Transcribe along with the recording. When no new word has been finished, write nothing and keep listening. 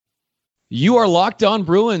You are Locked On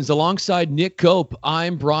Bruins alongside Nick Cope.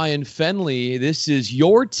 I'm Brian Fenley. This is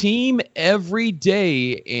your team every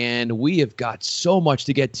day, and we have got so much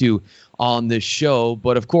to get to on this show.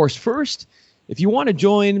 But of course, first, if you want to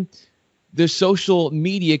join the social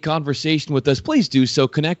media conversation with us, please do so.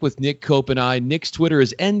 Connect with Nick Cope and I. Nick's Twitter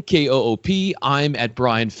is NKOOP. I'm at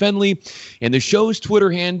Brian Fenley. And the show's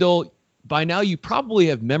Twitter handle, by now you probably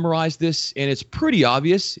have memorized this, and it's pretty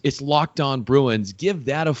obvious. It's Locked On Bruins. Give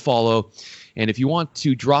that a follow. And if you want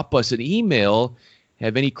to drop us an email,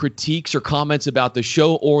 have any critiques or comments about the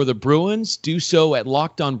show or the Bruins, do so at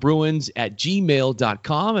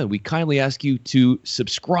lockedonbruins@gmail.com. And we kindly ask you to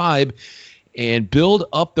subscribe and build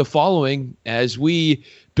up the following as we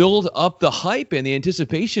build up the hype and the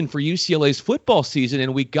anticipation for UCLA's football season.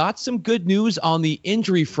 And we got some good news on the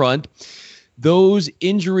injury front. Those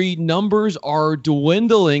injury numbers are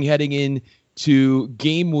dwindling heading into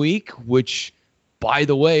game week, which, by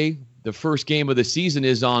the way, the first game of the season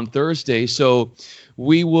is on Thursday. So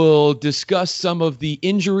we will discuss some of the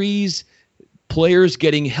injuries, players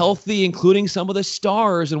getting healthy, including some of the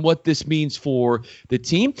stars, and what this means for the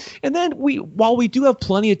team. And then while we do have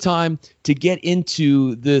plenty of time to get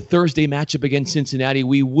into the Thursday matchup against Cincinnati,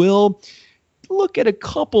 we will look at a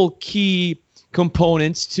couple key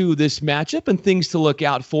components to this matchup and things to look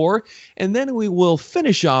out for. And then we will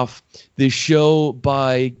finish off this show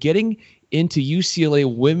by getting into UCLA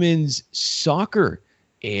women's soccer.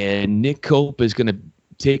 And Nick Cope is going to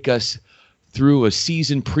take us through a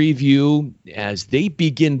season preview as they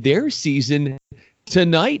begin their season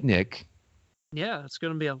tonight, Nick. Yeah, it's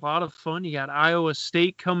going to be a lot of fun. You got Iowa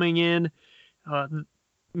State coming in.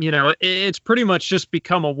 It's pretty much just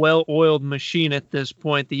become a well-oiled machine at this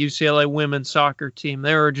point, the UCLA women's soccer team.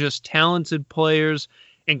 There are just talented players,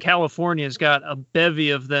 and California's got a bevy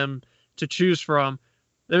of them to choose from.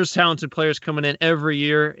 There's talented players coming in every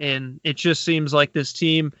year, and it just seems like this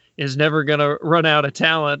team is never going to run out of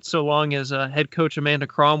talent so long as head coach Amanda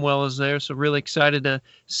Cromwell is there. So really excited to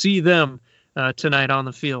see them tonight on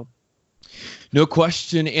the field. No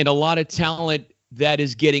question, and a lot of talent that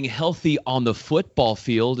is getting healthy on the football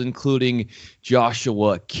field, including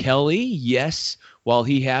Joshua Kelly. Yes, while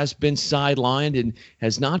he has been sidelined and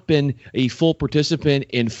has not been a full participant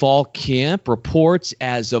in fall camp, reports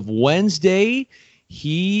as of Wednesday,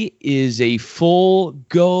 he is a full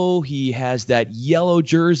go. He has that yellow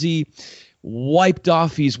jersey wiped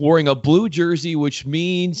off. He's wearing a blue jersey, which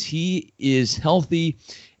means he is healthy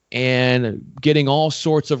and getting all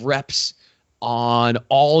sorts of reps on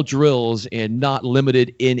all drills and not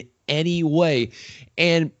limited in any way.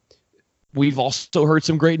 And we've also heard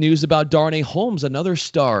some great news about Darnay Holmes, another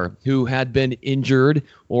star who had been injured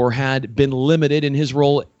or had been limited in his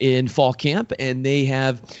role in fall camp. And they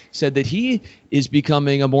have said that he is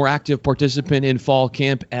becoming a more active participant in fall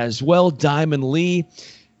camp as well. Diamond Lee.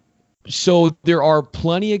 So there are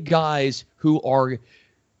plenty of guys who are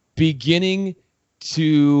beginning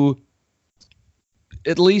to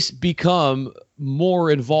at least become more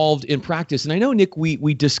involved in practice. And I know, Nick,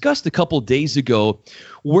 we discussed a couple days ago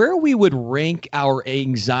where we would rank our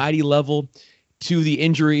anxiety level to the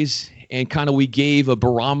injuries, and kind of we gave a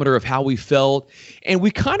barometer of how we felt. And we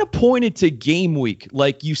kind of pointed to game week.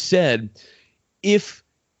 Like you said, if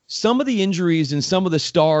some of the injuries and some of the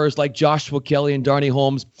stars like Joshua Kelly and Darnay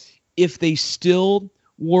Holmes, if they still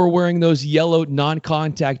were wearing those yellow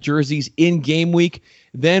non-contact jerseys in game week,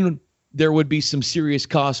 then there would be some serious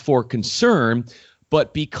cause for concern.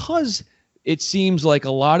 But because it seems like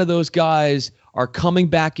a lot of those guys are coming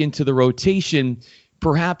back into the rotation,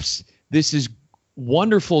 perhaps this is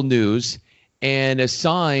wonderful news and a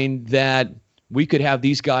sign that we could have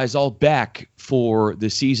these guys all back for the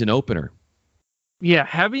season opener. Yeah,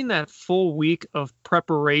 having that full week of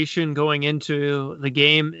preparation going into the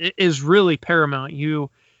game is really paramount.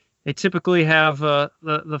 They typically have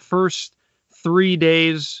the first 3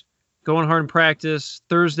 days going hard in practice.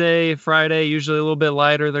 Thursday, Friday, usually a little bit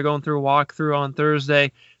lighter. They're going through a walkthrough on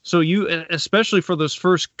Thursday. So you, especially for those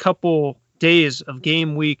first couple days of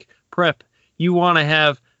game week prep, you want to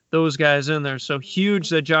have those guys in there. So huge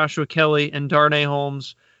that Joshua Kelly and Darnay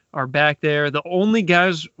Holmes are back there. The only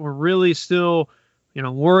guys we're really still,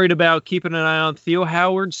 worried about keeping an eye on, Theo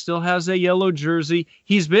Howard still has a yellow jersey.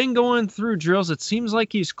 He's been going through drills. It seems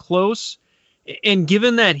like he's close. And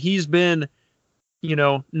given that he's been,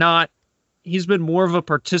 he's been more of a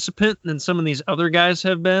participant than some of these other guys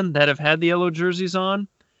have been that have had the yellow jerseys on.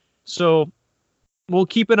 So we'll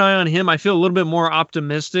keep an eye on him. I feel a little bit more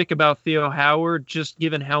optimistic about Theo Howard, just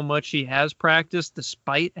given how much he has practiced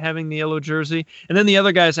despite having the yellow jersey. And then the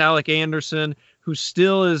other guy is Alec Anderson, who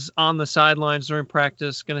still is on the sidelines during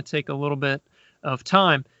practice, going to take a little bit of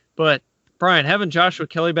time. But Brian, having Joshua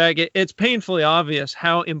Kelly back, it's painfully obvious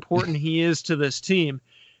how important he is to this team.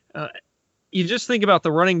 You just think about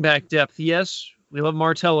the running back depth. Yes, we love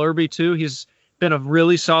Martell Irby too. He's been a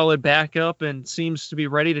really solid backup and seems to be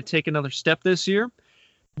ready to take another step this year.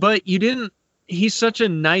 But he's such a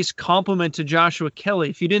nice complement to Joshua Kelly.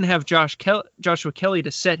 If you didn't have Joshua Kelly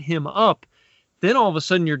to set him up, then all of a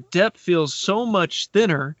sudden your depth feels so much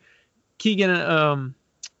thinner. Keegan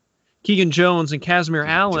Jones and Casimir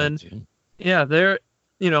Allen, yeah,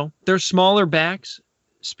 they're smaller backs,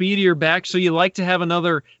 speedier backs. So you like to have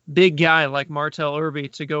another big guy like Martell Irby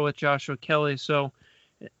to go with Joshua Kelly. So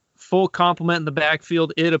full complement in the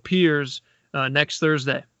backfield, it appears, next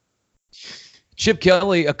Thursday. Chip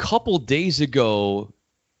Kelly, a couple days ago,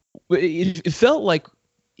 it felt like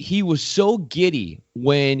he was so giddy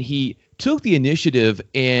when he took the initiative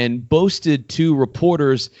and boasted to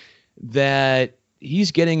reporters that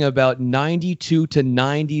he's getting about 92 to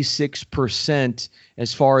 96%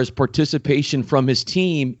 as far as participation from his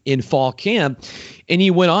team in fall camp. And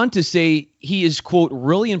he went on to say he is, quote,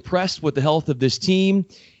 really impressed with the health of this team.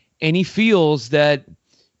 And he feels that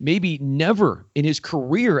maybe never in his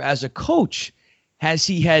career as a coach has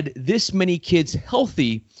he had this many kids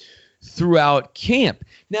healthy throughout camp.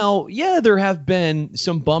 Now, yeah, there have been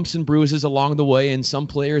some bumps and bruises along the way, and some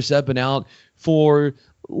players have been out for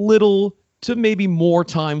little to maybe more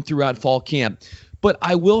time throughout fall camp. But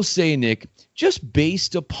I will say, Nick, just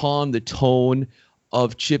based upon the tone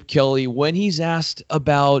of Chip Kelly when he's asked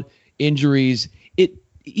about injuries,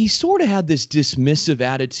 he sort of had this dismissive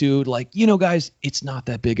attitude, like, guys, it's not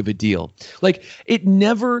that big of a deal. Like, it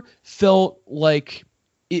never felt like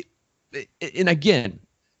it. And again,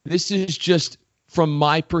 this is just from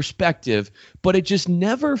my perspective, but it just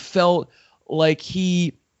never felt like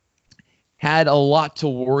he had a lot to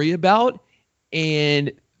worry about,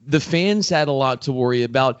 and the fans had a lot to worry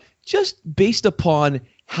about, just based upon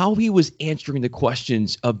how he was answering the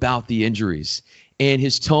questions about the injuries and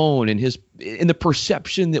his tone and the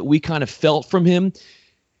perception that we kind of felt from him.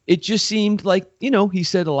 It just seemed like, he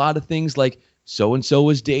said a lot of things like so-and-so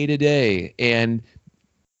is day to day. And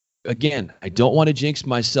again, I don't want to jinx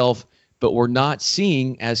myself, but we're not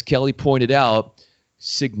seeing, as Kelly pointed out,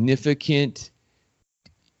 significant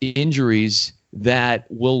injuries that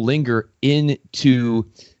will linger into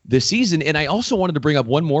the season. And I also wanted to bring up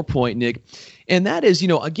one more point, Nick, and that is,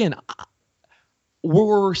 again,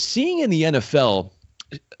 we're seeing in the NFL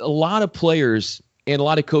a lot of players and a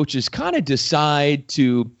lot of coaches kind of decide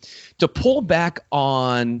to pull back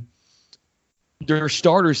on their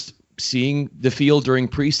starters seeing the field during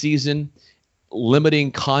preseason,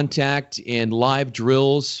 limiting contact and live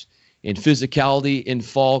drills and physicality in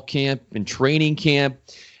fall camp and training camp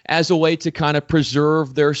as a way to kind of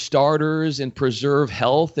preserve their starters and preserve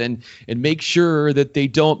health and make sure that they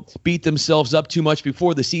don't beat themselves up too much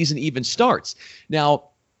before the season even starts. Now,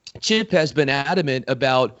 Chip has been adamant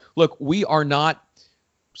about, look, we are not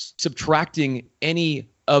subtracting any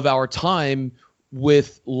of our time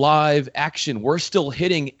with live action. We're still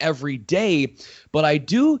hitting every day, but I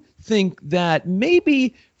do think that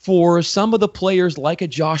maybe for some of the players like a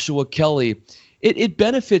Joshua Kelly, it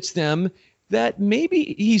benefits them that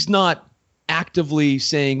maybe he's not actively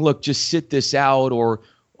saying, look, just sit this out or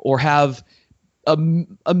have a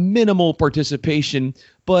minimal participation,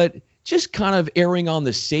 but just kind of erring on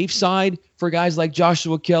the safe side for guys like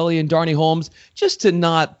Joshua Kelly and Darnay Holmes, just to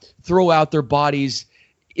not throw out their bodies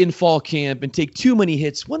in fall camp and take too many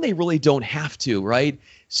hits when they really don't have to, right?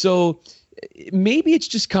 So maybe it's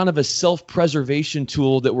just kind of a self-preservation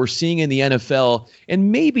tool that we're seeing in the NFL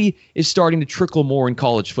and maybe is starting to trickle more in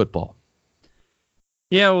college football.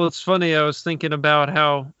 Yeah, well, it's funny. I was thinking about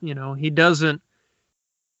how, he doesn't,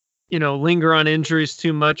 linger on injuries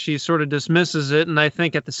too much. He sort of dismisses it. And I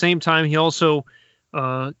think at the same time, he also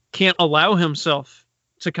can't allow himself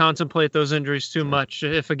to contemplate those injuries too much.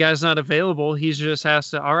 If a guy's not available, he just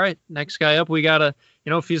has to, all right, next guy up, we got to,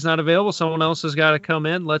 if he's not available, someone else has got to come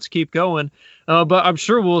in. Let's keep going. But I'm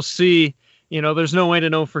sure we'll see, there's no way to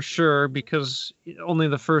know for sure because only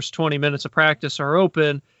the first 20 minutes of practice are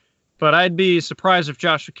open. But I'd be surprised if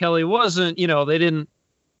Joshua Kelly wasn't, they didn't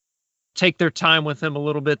take their time with him a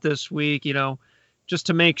little bit this week, just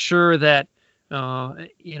to make sure that,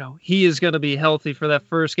 he is going to be healthy for that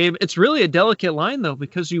first game. It's really a delicate line, though,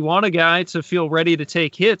 because you want a guy to feel ready to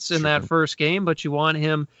take hits in that first game, but you want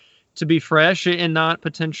him to be fresh and not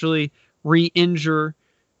potentially re-injure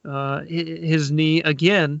his knee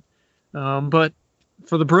again. But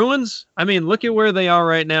for the Bruins, look at where they are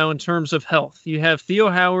right now in terms of health. You have Theo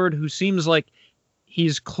Howard, who seems like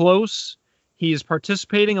he's close. He's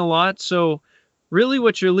participating a lot. So really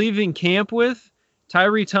what you're leaving camp with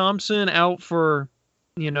Tyree Thompson out for,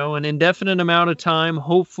 an indefinite amount of time.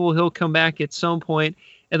 Hopeful he'll come back at some point.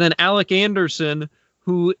 And then Alec Anderson,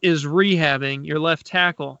 who is rehabbing, your left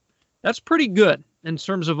tackle. That's pretty good in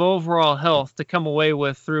terms of overall health to come away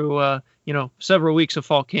with through, several weeks of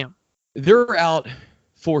fall camp. They're out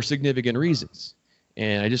for significant reasons.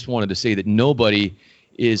 And I just wanted to say that nobody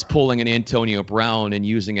is pulling an Antonio Brown and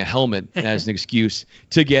using a helmet as an excuse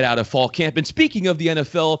to get out of fall camp. And speaking of the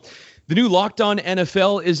NFL, the new Locked On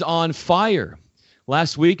NFL is on fire.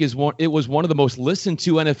 Last week it was one of the most listened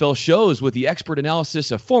to NFL shows with the expert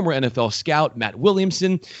analysis of former NFL scout Matt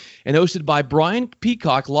Williamson, and hosted by Brian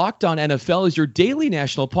Peacock. Locked On NFL is your daily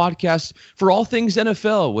national podcast for all things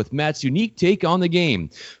NFL with Matt's unique take on the game.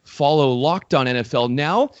 Follow Locked On NFL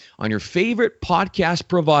now on your favorite podcast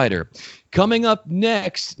provider. Coming up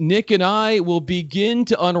next, Nick and I will begin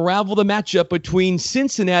to unravel the matchup between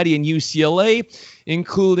Cincinnati and UCLA,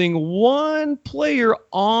 including one player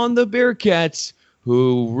on the Bearcats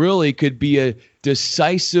who really could be a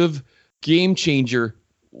decisive game changer.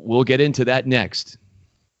 We'll get into that next.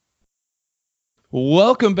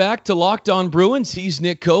 Welcome back to Locked On Bruins. He's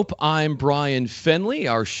Nick Cope. I'm Brian Fenley.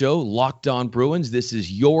 Our show, Locked On Bruins. This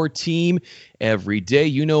is your team every day.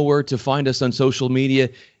 You know where to find us on social media.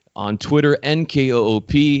 On Twitter,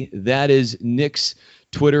 NKOOP. That is Nick's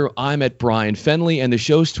Twitter. I'm at Brian Fenley, and the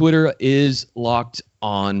show's Twitter is Locked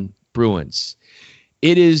On Bruins.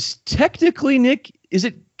 It is technically, Nick, is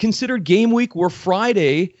it considered game week? We're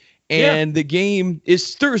Friday, and the game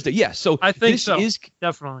is Thursday. Yes, so I think so.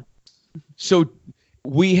 Definitely. So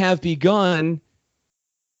we have begun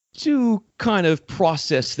to kind of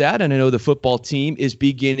process that, and I know the football team is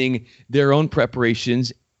beginning their own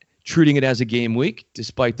preparations, treating it as a game week,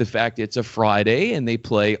 despite the fact it's a Friday, and they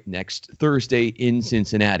play next Thursday in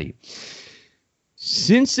Cincinnati.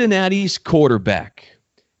 Cincinnati's quarterback.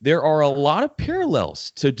 There are a lot of parallels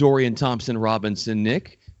to Dorian Thompson-Robinson,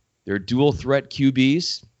 Nick. They're dual threat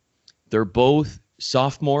QBs. They're both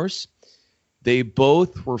sophomores. They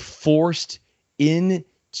both were forced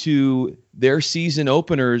into their season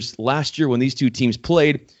openers last year when these two teams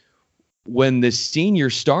played, when the senior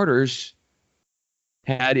starters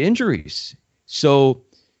had injuries. So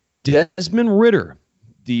Desmond Ridder,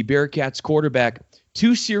 the Bearcats quarterback,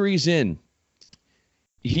 2 series in,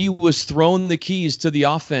 he was thrown the keys to the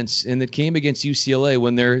offense in the game against UCLA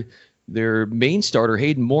when their main starter,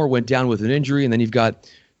 Hayden Moore, went down with an injury. And then you've got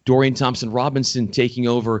Dorian Thompson-Robinson taking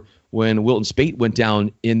over when Wilton Spate went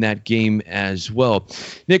down in that game as well.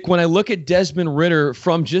 Nick, when I look at Desmond Ridder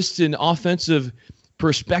from just an offensive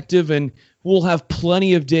perspective, and we'll have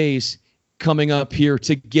plenty of days coming up here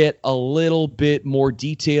to get a little bit more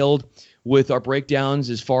detailed with our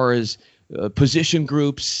breakdowns as far as position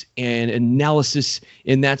groups and analysis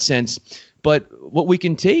in that sense. But what we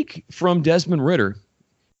can take from Desmond Ridder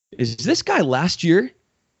is this guy last year,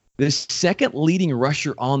 the second leading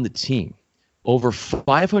rusher on the team, over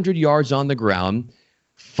 500 yards on the ground,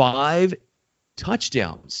 5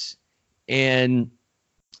 touchdowns. And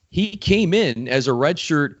he came in as a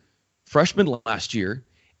redshirt freshman last year,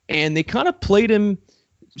 and they kind of played him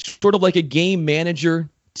sort of like a game manager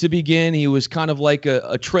to begin. He was kind of like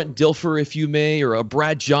a Trent Dilfer, if you may, or a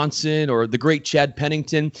Brad Johnson, or the great Chad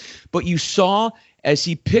Pennington. But you saw as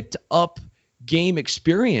he picked up game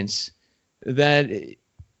experience that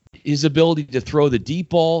his ability to throw the deep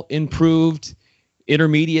ball improved,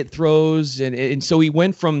 intermediate throws. And so he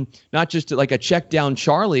went from not just like a check down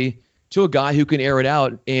Charlie to a guy who can air it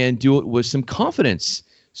out and do it with some confidence.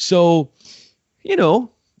 So,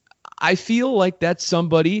 I feel like that's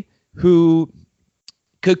somebody who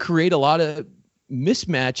could create a lot of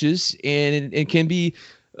mismatches and can be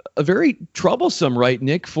a very troublesome, right,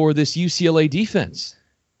 Nick, for this UCLA defense.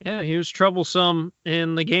 Yeah, he was troublesome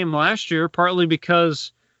in the game last year, partly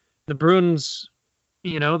because the Bruins,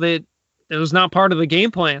 it was not part of the game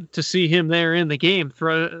plan to see him there in the game,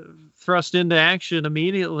 thrust into action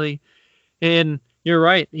immediately. And you're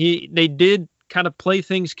right, they did kind of play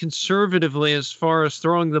things conservatively as far as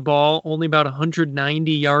throwing the ball, only about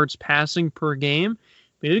 190 yards passing per game.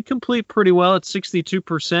 He did complete pretty well at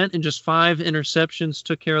 62%, and just 5 interceptions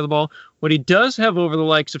took care of the ball. What he does have over the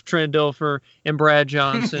likes of Trent Dilfer and Brad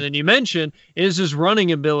Johnson, and you mentioned, is his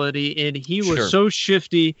running ability, and he was so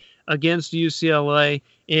shifty against UCLA,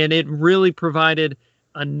 and it really provided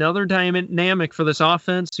another dynamic for this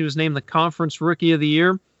offense. He was named the Conference Rookie of the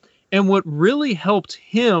Year, and what really helped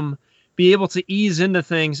him be able to ease into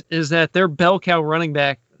things is that their bell cow running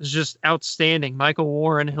back is just outstanding. Michael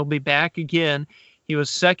Warren, he'll be back again. He was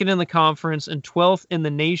second in the conference and 12th in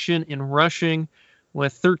the nation in rushing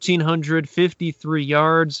with 1,353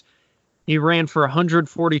 yards. He ran for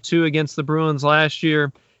 142 against the Bruins last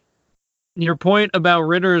year. Your point about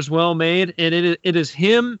Ritter is well made, and it is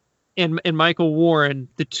him and Michael Warren,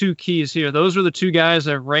 the two keys here. Those are the two guys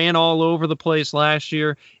that ran all over the place last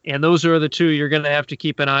year, and those are the two you're going to have to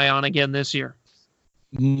keep an eye on again this year.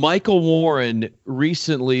 Michael Warren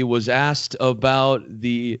recently was asked about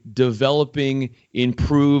the developing,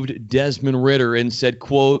 improved Desmond Ritter and said,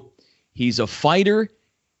 quote, "He's a fighter,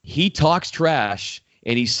 he talks trash,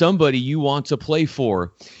 and he's somebody you want to play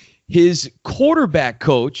for." His quarterback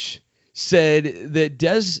coach said that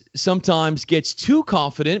Des sometimes gets too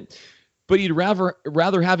confident, but he'd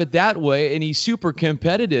rather have it that way, and he's super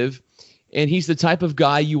competitive, and he's the type of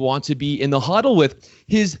guy you want to be in the huddle with.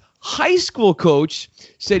 His high school coach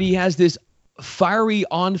said he has this fiery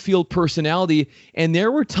on-field personality, and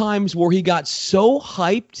there were times where he got so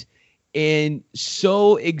hyped and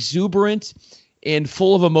so exuberant and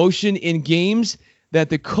full of emotion in games that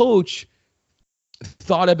the coach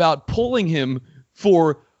thought about pulling him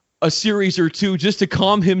for a series or two just to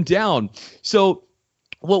calm him down. So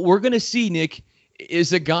what we're going to see, Nick,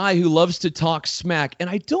 is a guy who loves to talk smack. And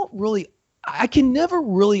I can never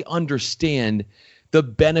really understand the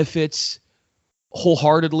benefits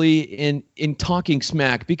wholeheartely in talking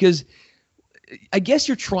smack, because I guess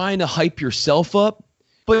you're trying to hype yourself up,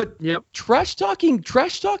 but yep. trash talking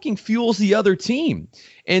fuels the other team.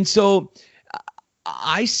 And so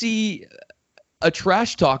I see a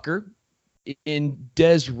trash talker in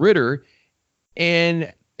Des Ritter,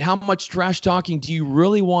 and how much trash talking do you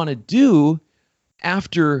really want to do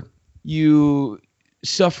after you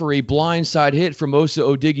suffer a blindside hit from Osa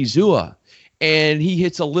Odigizua, and he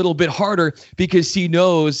hits a little bit harder because he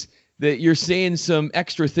knows that you're saying some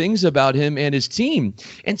extra things about him and his team.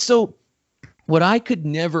 And so what I could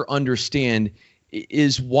never understand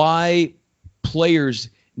is why players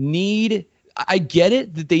I get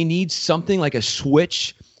it that they need something like a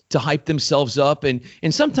switch to hype themselves up. And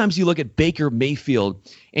sometimes you look at Baker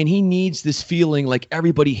Mayfield, and he needs this feeling like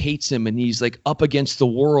everybody hates him and he's like up against the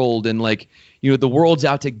world, and like, the world's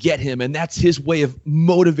out to get him, and that's his way of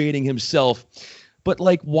motivating himself. But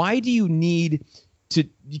like, why do you need to,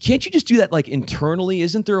 can't you just do that like internally?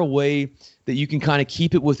 Isn't there a way that you can kind of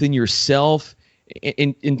keep it within yourself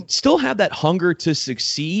and still have that hunger to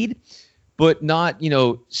succeed, but not,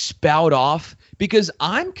 spout off? Because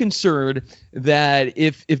I'm concerned that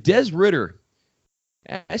if Des Ritter,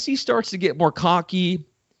 as he starts to get more cocky,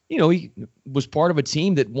 he was part of a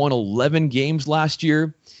team that won 11 games last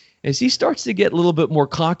year. As he starts to get a little bit more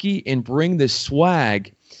cocky and bring this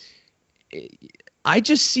swag, I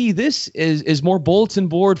just see this as more bulletin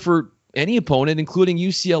board for any opponent, including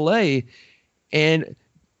UCLA. And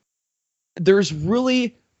there's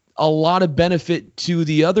really a lot of benefit to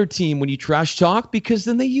the other team when you trash talk, because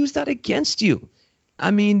then they use that against you.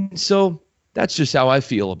 I mean, so that's just how I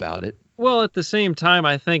feel about it. Well, at the same time,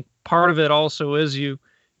 I think part of it also is you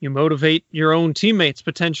motivate your own teammates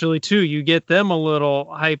potentially too. You get them a little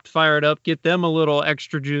hyped, fired up, get them a little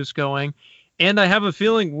extra juice going. And I have a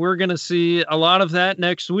feeling we're going to see a lot of that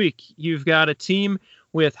next week. You've got a team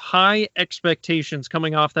with high expectations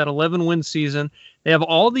coming off that 11-win season. They have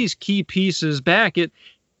all these key pieces back.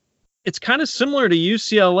 It's kind of similar to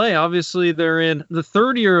UCLA. Obviously, they're in the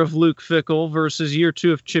third year of Luke Fickell versus year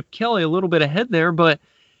 2 of Chip Kelly, a little bit ahead there, but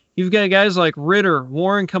you've got guys like Ritter,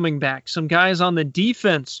 Warren coming back, some guys on the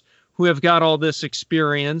defense who have got all this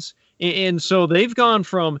experience. And so they've gone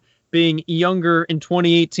from being younger in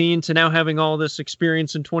 2018 to now having all this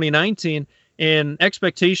experience in 2019, and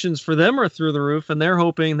expectations for them are through the roof, and they're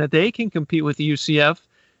hoping that they can compete with UCF.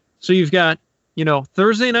 So you've got,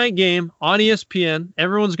 Thursday night game on ESPN.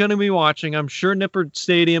 Everyone's going to be watching. I'm sure Nippert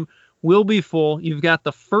Stadium will be full. You've got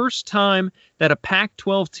the first time that a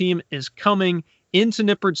Pac-12 team is coming into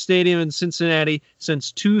Nippert Stadium in Cincinnati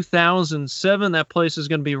since 2007. That place is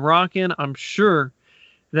going to be rocking. I'm sure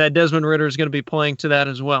that Desmond Ritter is going to be playing to that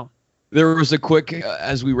as well. There was a quick,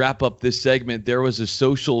 as we wrap up this segment, there was a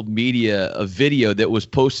social media, a video that was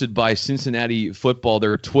posted by Cincinnati Football,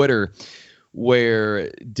 their Twitter, where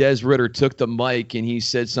Des Ritter took the mic and he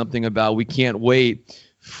said something about, we can't wait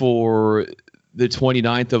for the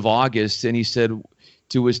 29th of August. And he said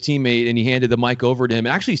to his teammate, and he handed the mic over to him.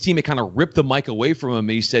 And actually, his teammate kind of ripped the mic away from him. And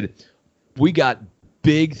he said, we got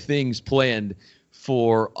big things planned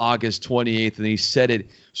for August 28th. And he said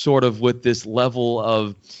it sort of with this level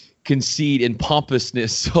of conceit and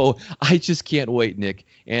pompousness. So I just can't wait, Nick.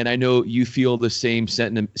 And I know you feel the same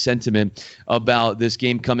sentiment about this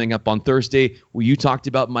game coming up on Thursday. Well, you talked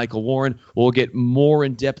about Michael Warren. We'll get more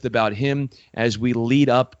in depth about him as we lead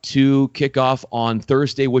up to kickoff on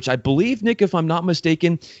Thursday, which I believe, Nick, if I'm not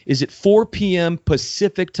mistaken, is at 4 p.m.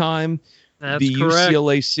 Pacific time. That's the correct.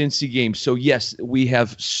 UCLA Cincy game. So yes, we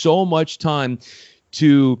have so much time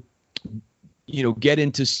to, get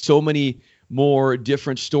into so many more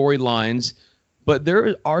different storylines. But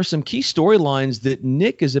there are some key storylines that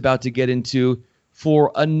Nick is about to get into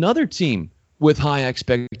for another team with high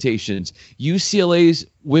expectations, UCLA's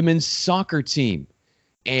women's soccer team.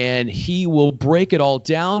 And he will break it all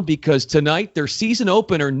down because tonight, their season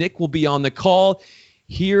opener, Nick will be on the call.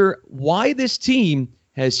 Hear why this team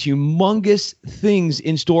has humongous things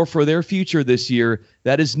in store for their future this year.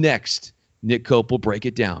 That is next. Nick Cope will break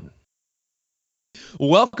it down.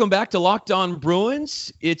 Welcome back to Locked On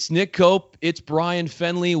Bruins. It's Nick Cope. It's Brian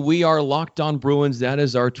Fenley. We are Locked On Bruins. That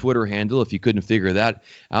is our Twitter handle. If you couldn't figure that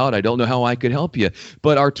out, I don't know how I could help you.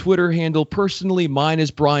 But our Twitter handle, personally, mine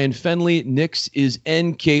is Brian Fenley. Nick's is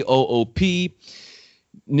NKOOP.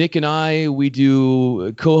 Nick and I, we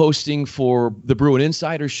do co-hosting for the Bruin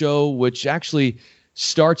Insider Show, which actually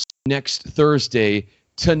starts next Thursday.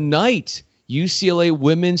 Tonight, UCLA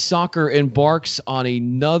women's soccer embarks on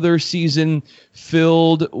another season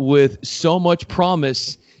filled with so much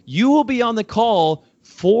promise. You will be on the call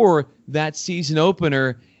for that season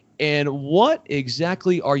opener. And what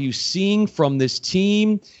exactly are you seeing from this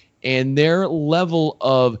team and their level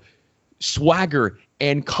of swagger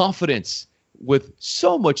and confidence with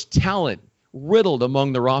so much talent riddled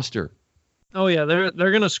among the roster? Oh, yeah, they're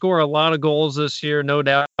going to score a lot of goals this year, no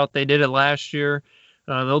doubt. They did it last year.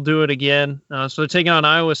 They'll do it again. So they're taking on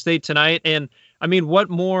Iowa State tonight. And, I mean, what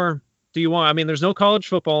more do you want? I mean, there's no college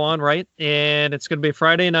football on, right? And it's going to be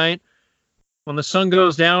Friday night. When the sun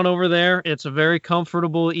goes down over there, it's a very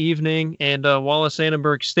comfortable evening. And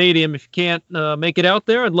Wallace-Annenberg Stadium, if you can't make it out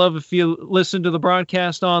there, I'd love if you listen to the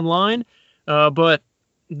broadcast online. But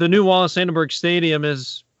the new Wallace-Annenberg Stadium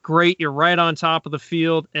is great. You're right on top of the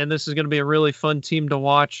field, and this is going to be a really fun team to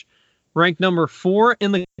watch. Ranked number 4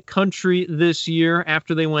 in the country this year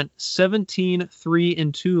after they went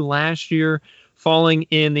 17-3-2 last year, falling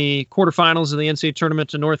in the quarterfinals of the NCAA tournament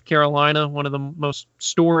to North Carolina, one of the most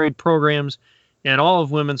storied programs in all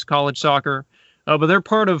of women's college soccer. But they're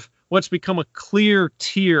part of what's become a clear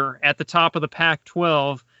tier at the top of the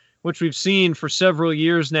Pac-12, which we've seen for several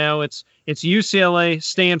years now. It's UCLA,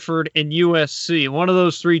 Stanford, and USC. One of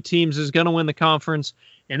those 3 teams is going to win the conference,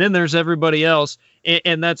 and then there's everybody else.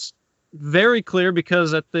 And that's very clear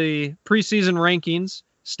because at the preseason rankings,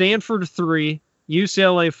 Stanford 3,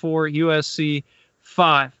 UCLA 4, USC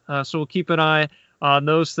 5. So we'll keep an eye on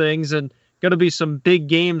those things, and going to be some big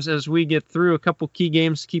games as we get through. A couple key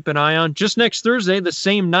games to keep an eye on. Just next Thursday, the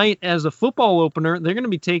same night as the football opener, they're going to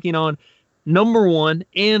be taking on number 1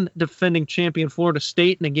 and defending champion Florida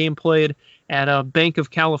State in a game played at Bank of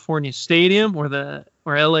California Stadium where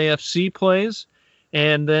LAFC plays.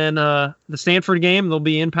 And then the Stanford game, they'll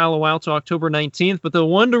be in Palo Alto October 19th. But the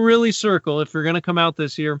one to really circle, if you're going to come out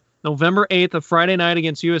this year, November 8th, a Friday night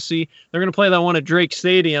against USC. They're going to play that one at Drake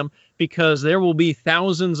Stadium because there will be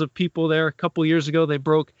thousands of people there. A couple years ago, they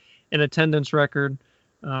broke an attendance record.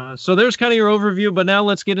 So there's kind of your overview. But now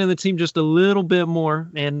let's get into the team just a little bit more.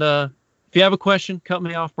 And if you have a question, cut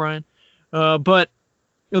me off, Brian. But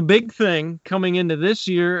the big thing coming into this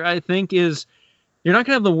year, I think, is you're not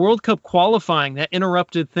going to have the World Cup qualifying that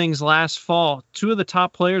interrupted things last fall. 2 of the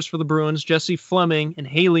top players for the Bruins, Jessie Fleming and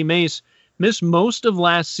Haley Mace, missed most of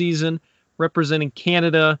last season representing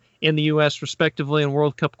Canada and the U.S. respectively in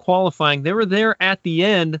World Cup qualifying. They were there at the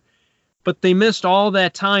end, but they missed all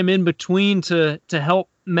that time in between to help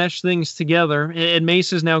mesh things together. And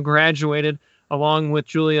Mace is now graduated along with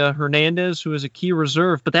Julia Hernandez, who is a key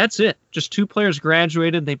reserve. But that's it. Just 2 players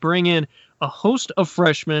graduated. They bring in a host of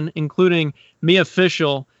freshmen, including Mia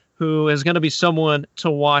Fischel, who is going to be someone to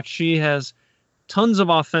watch. She has tons of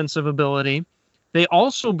offensive ability. They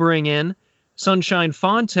also bring in Sunshine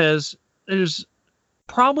Fontes. There's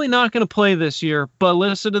probably not going to play this year, but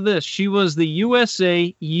listen to this. She was the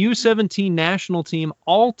USA U17 national team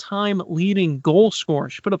all-time leading goal scorer.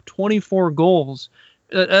 She put up 24 goals.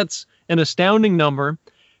 That's an astounding number.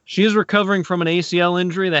 She is recovering from an ACL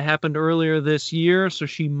injury that happened earlier this year, so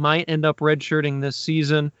she might end up redshirting this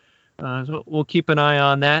season. So we'll keep an eye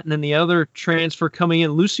on that. And then the other transfer coming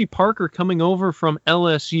in, Lucy Parker coming over from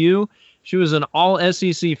LSU. She was an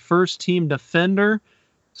all-SEC first-team defender.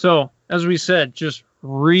 So, as we said, just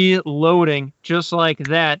reloading just like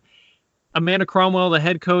that. Amanda Cromwell, the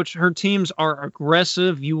head coach, her teams are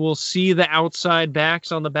aggressive. You will see the outside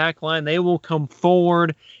backs on the back line. They will come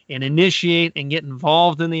forward and initiate and get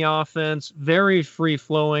involved in the offense. Very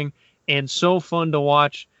free-flowing and so fun to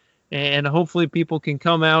watch. And hopefully people can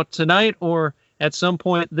come out tonight or at some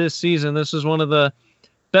point this season. This is one of the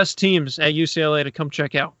best teams at UCLA to come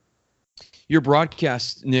check out. your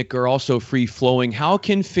broadcasts, Nick, are also free flowing. How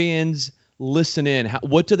can fans listen in?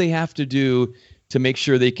 What do they have to do to make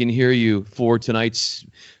sure they can hear you for tonight's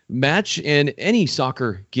match and any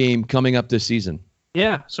soccer game coming up this season?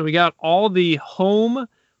 Yeah, so we got all the home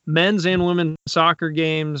men's and women's soccer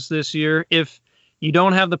games this year. If you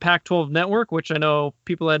don't have the Pac-12 network, which I know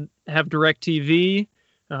people have DirecTV,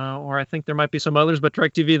 or I think there might be some others, but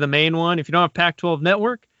DirecTV, the main one. If you don't have Pac-12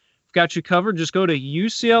 network, I've got you covered. Just go to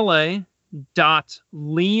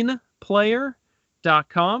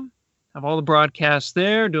ucla.leanplayer.com. Have all the broadcasts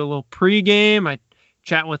there. Do a little pregame. I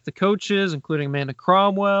chat with the coaches, including Amanda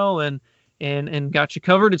Cromwell, and got you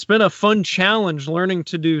covered. It's been a fun challenge learning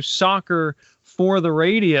to do soccer for the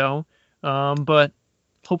radio, but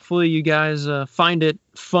hopefully you guys find it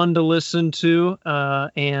fun to listen to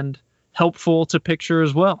and helpful to picture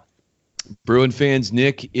as well. Bruin fans,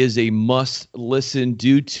 Nick is a must-listen.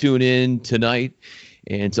 Do tune in tonight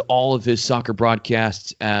and to all of his soccer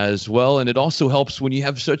broadcasts as well. And it also helps when you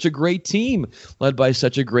have such a great team led by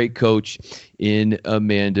such a great coach in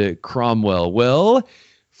Amanda Cromwell. Well,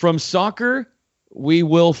 from soccer, we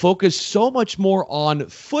will focus so much more on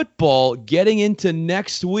football getting into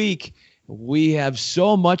next week. We have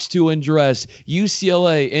so much to address.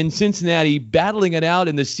 UCLA and Cincinnati battling it out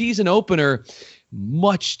in the season opener.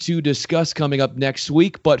 Much to discuss coming up next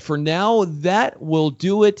week. But for now, that will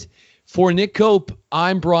do it. For Nick Cope,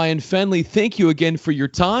 I'm Brian Fenley. Thank you again for your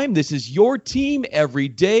time. This is your team every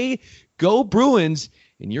day. Go Bruins,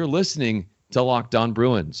 and you're listening to Locked On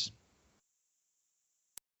Bruins.